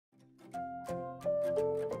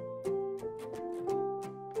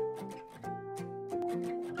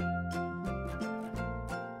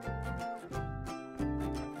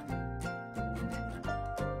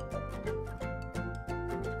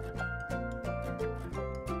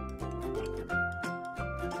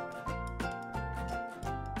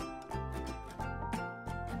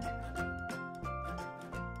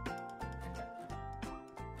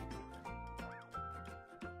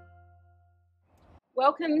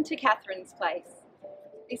Welcome to Katharine's Place.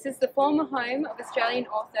 This is the former home of Australian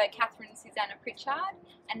author Susannah Prichard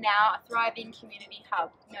and now a thriving community hub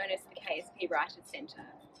known as the KSP Writers Centre.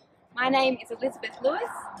 My name is Elizabeth Lewis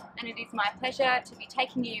and it is my pleasure to be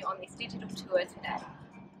taking you on this digital tour today.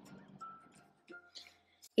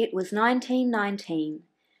 It was 1919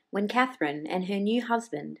 when Katharine and her new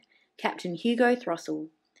husband, Captain Hugo Throssell,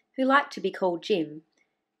 who liked to be called Jim,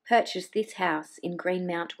 purchased this house in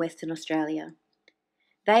Greenmount, Western Australia.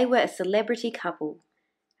 They were a celebrity couple,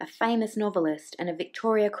 a famous novelist and a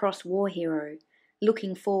Victoria Cross war hero,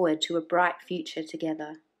 looking forward to a bright future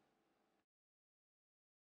together.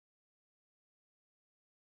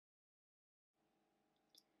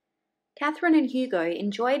 Katharine and Hugo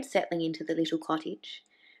enjoyed settling into the little cottage,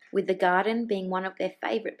 with the garden being one of their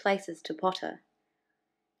favourite places to potter.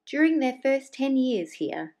 During their first 10 years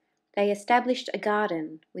here, they established a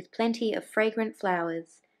garden with plenty of fragrant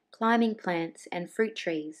flowers, climbing plants and fruit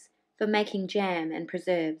trees for making jam and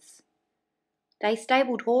preserves. They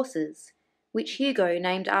stabled horses, which Hugo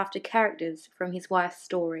named after characters from his wife's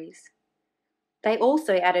stories. They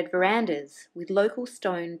also added verandas with local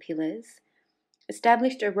stone pillars,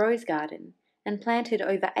 established a rose garden and planted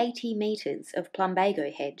over 80 metres of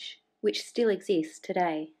plumbago hedge, which still exists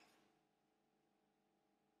today.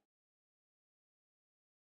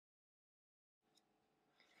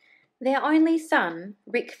 Their only son,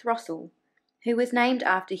 Rick Throssell, who was named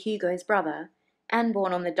after Hugo's brother and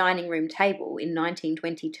born on the dining room table in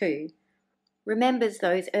 1922, remembers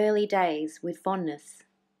those early days with fondness.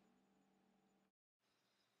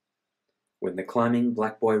 When the climbing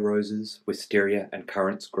blackboy roses, wisteria and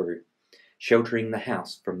currants grew, sheltering the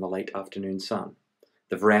house from the late afternoon sun,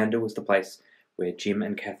 the veranda was the place where Jim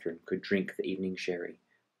and Katharine could drink the evening sherry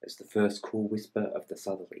as the first cool whisper of the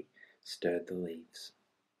southerly stirred the leaves.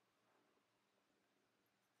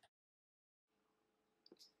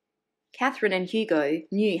 Katharine and Hugo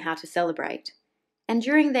knew how to celebrate, and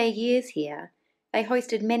during their years here, they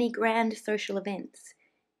hosted many grand social events,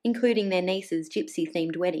 including their niece's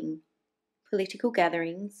gypsy-themed wedding, political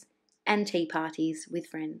gatherings, and tea parties with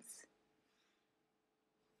friends.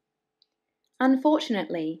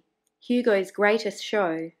 Unfortunately, Hugo's greatest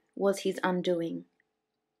show was his undoing.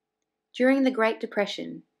 During the Great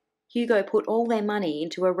Depression, Hugo put all their money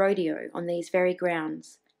into a rodeo on these very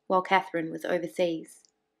grounds, while Katharine was overseas.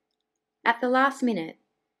 At the last minute,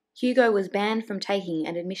 Hugo was banned from taking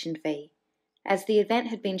an admission fee, as the event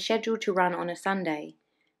had been scheduled to run on a Sunday,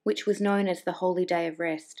 which was known as the Holy Day of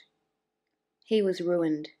Rest. He was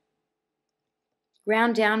ruined.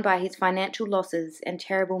 Ground down by his financial losses and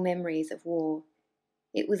terrible memories of war,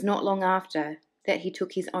 it was not long after that he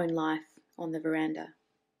took his own life on the veranda.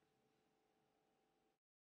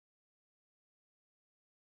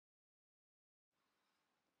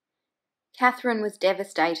 Katharine was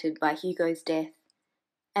devastated by Hugo's death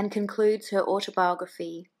and concludes her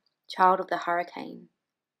autobiography, Child of the Hurricane,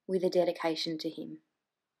 with a dedication to him.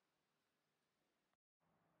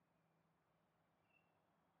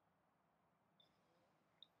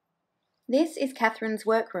 This is Katharine's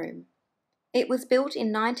workroom. It was built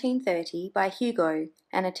in 1930 by Hugo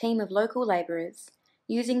and a team of local labourers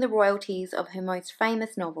using the royalties of her most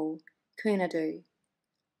famous novel, Coonadoon.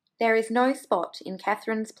 There is no spot in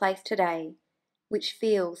Katharine's Place today which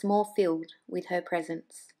feels more filled with her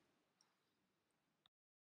presence.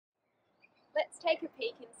 Let's take a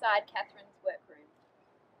peek inside Katharine's workroom.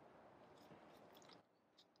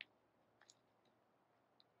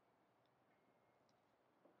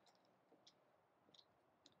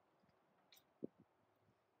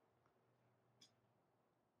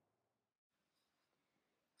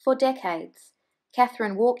 For decades,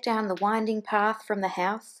 Katharine walked down the winding path from the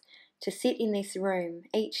house to sit in this room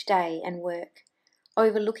each day and work,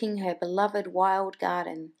 overlooking her beloved wild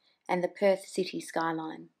garden and the Perth city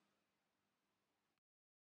skyline.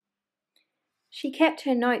 She kept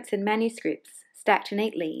her notes and manuscripts stacked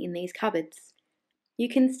neatly in these cupboards. You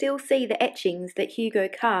can still see the etchings that Hugo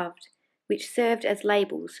carved, which served as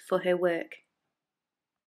labels for her work.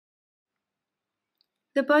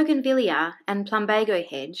 The bougainvillea and plumbago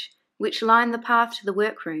hedge, which line the path to the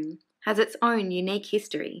workroom, has its own unique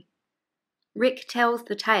history. Rick tells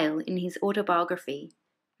the tale in his autobiography,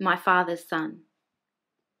 My Father's Son.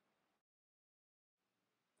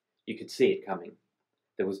 You could see it coming.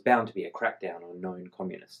 There was bound to be a crackdown on known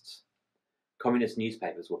communists. Communist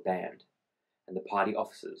newspapers were banned, and the party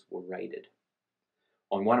offices were raided.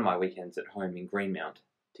 On one of my weekends at home in Greenmount,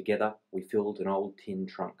 together we filled an old tin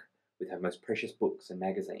trunk with her most precious books and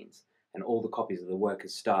magazines and all the copies of the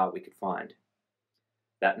Workers' Star we could find.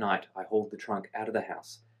 That night I hauled the trunk out of the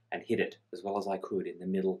house and hid it as well as I could in the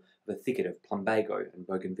middle of a thicket of plumbago and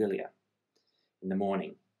bougainvillea. In the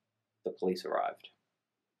morning, the police arrived.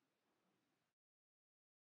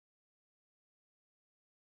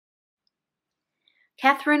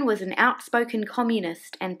 Katharine was an outspoken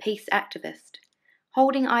communist and peace activist,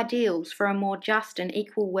 holding ideals for a more just and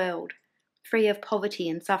equal world, free of poverty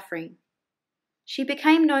and suffering. She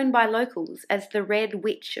became known by locals as the Red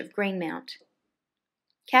Witch of Greenmount.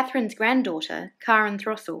 Katharine's granddaughter, Karen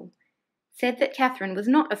Throssell, said that Katharine was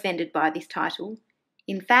not offended by this title.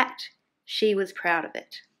 In fact, she was proud of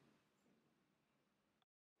it.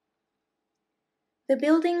 The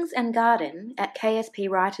buildings and garden at KSP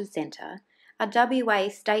Writers Centre are WA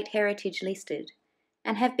State Heritage listed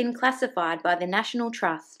and have been classified by the National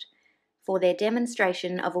Trust for their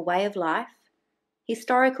demonstration of a way of life,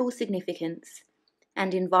 historical significance,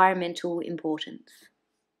 and environmental importance.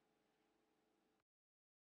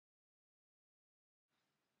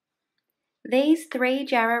 These 3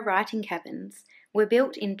 Jarrah writing cabins were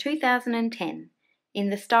built in 2010 in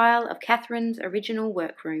the style of Katharine's original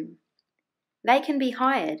workroom. They can be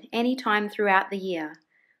hired any time throughout the year,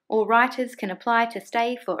 or writers can apply to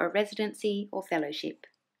stay for a residency or fellowship.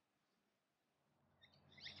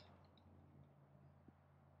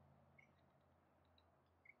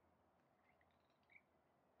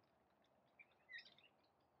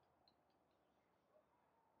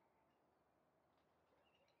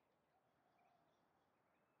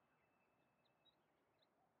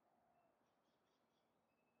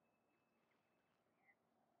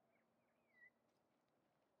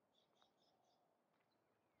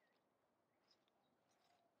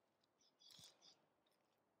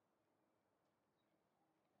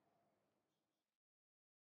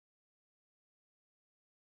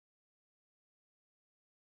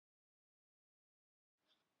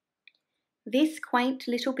 This quaint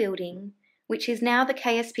little building, which is now the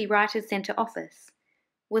KSP Writers Centre office,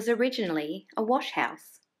 was originally a wash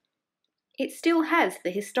house. It still has the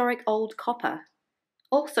historic old copper,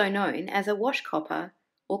 also known as a wash copper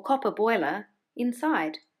or copper boiler,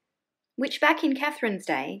 inside, which back in Katharine's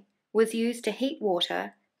day was used to heat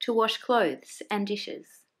water to wash clothes and dishes.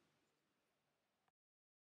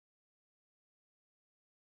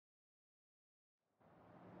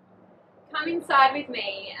 Come inside with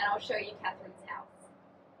me and I'll show you Katharine's house.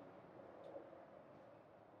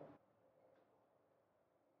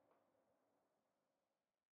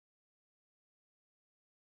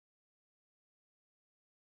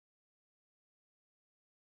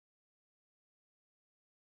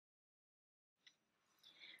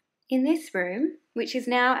 In this room, which is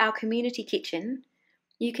now our community kitchen,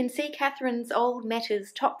 you can see Katharine's old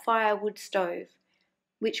Metta's top firewood stove,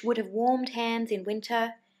 which would have warmed hands in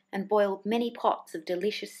winter and boiled many pots of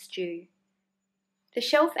delicious stew. The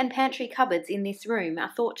shelf and pantry cupboards in this room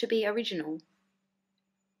are thought to be original.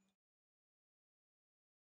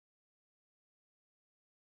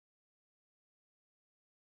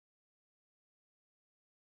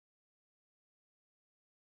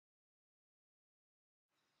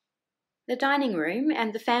 The dining room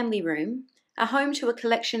and the family room are home to a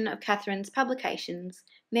collection of Katharine's publications,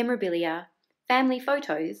 memorabilia, family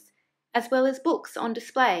photos, as well as books on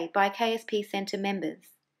display by KSP Centre members.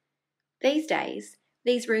 These days,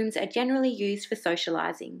 these rooms are generally used for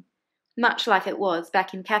socialising, much like it was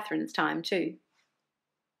back in Katharine's time too.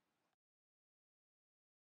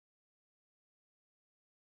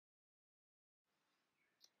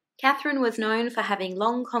 Katharine was known for having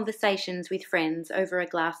long conversations with friends over a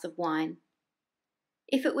glass of wine.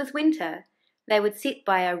 If it was winter, they would sit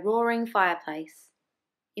by a roaring fireplace.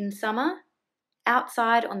 In summer,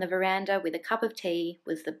 outside on the veranda with a cup of tea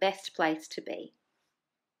was the best place to be.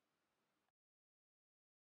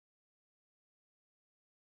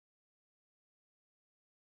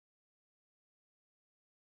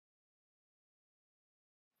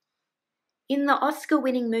 In the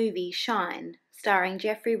Oscar-winning movie Shine, starring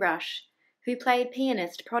Geoffrey Rush, who played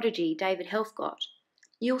pianist prodigy David Helfgott,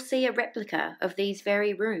 you'll see a replica of these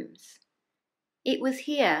very rooms. It was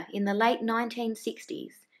here in the late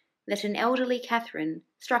 1960s that an elderly Katharine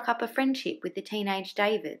struck up a friendship with the teenage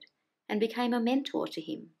David and became a mentor to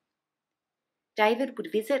him. David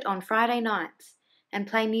would visit on Friday nights and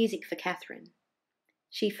play music for Katharine.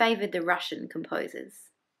 She favoured the Russian composers.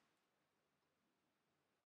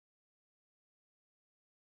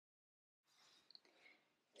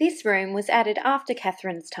 This room was added after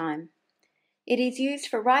Katharine's time. It is used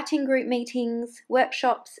for writing group meetings,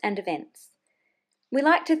 workshops and events. We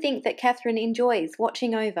like to think that Katharine enjoys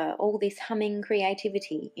watching over all this humming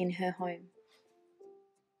creativity in her home.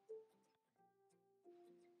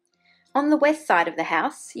 On the west side of the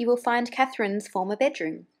house, you will find Katharine's former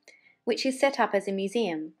bedroom, which is set up as a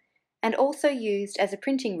museum and also used as a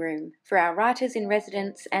printing room for our writers in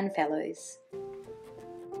residence and fellows.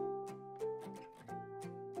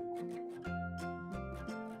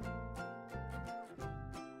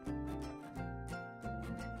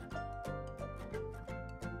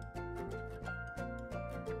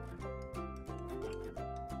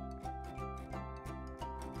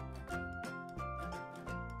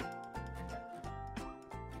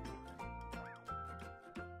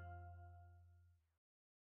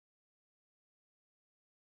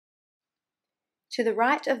 To the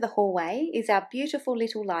right of the hallway is our beautiful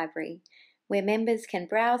little library, where members can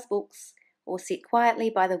browse books or sit quietly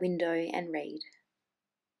by the window and read.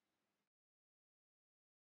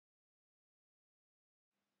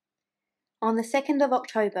 On the 2nd of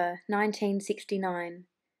October 1969,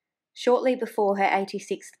 shortly before her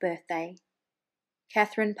 86th birthday,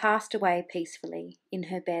 Katharine passed away peacefully in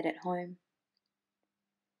her bed at home.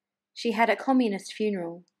 She had a communist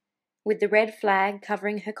funeral, with the red flag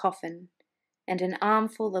covering her coffin and an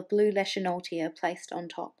armful of blue Leschenoltia placed on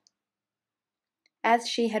top. As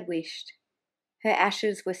she had wished, her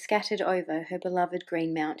ashes were scattered over her beloved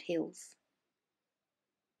Greenmount Hills.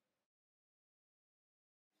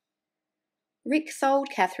 Rick sold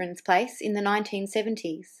Katharine's place in the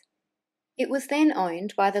 1970s. It was then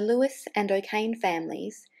owned by the Lewis and O'Kane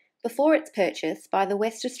families before its purchase by the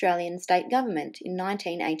West Australian State Government in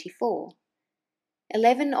 1984.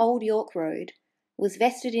 11 Old York Road was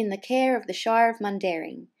vested in the care of the Shire of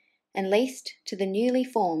Mundaring and leased to the newly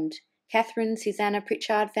formed Katharine Susannah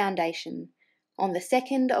Prichard Foundation on the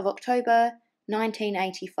 2nd of October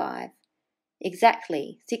 1985,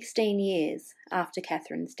 exactly 16 years after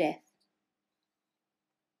Katharine's death.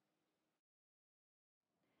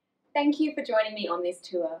 Thank you for joining me on this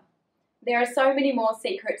tour. There are so many more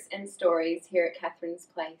secrets and stories here at Katharine's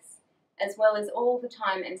place, as well as all the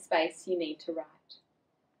time and space you need to write.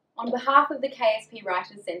 On behalf of the KSP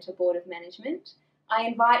Writers Centre Board of Management, I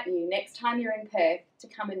invite you next time you're in Perth to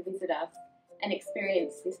come and visit us and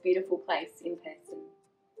experience this beautiful place in person.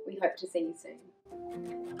 We hope to see you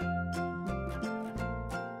soon.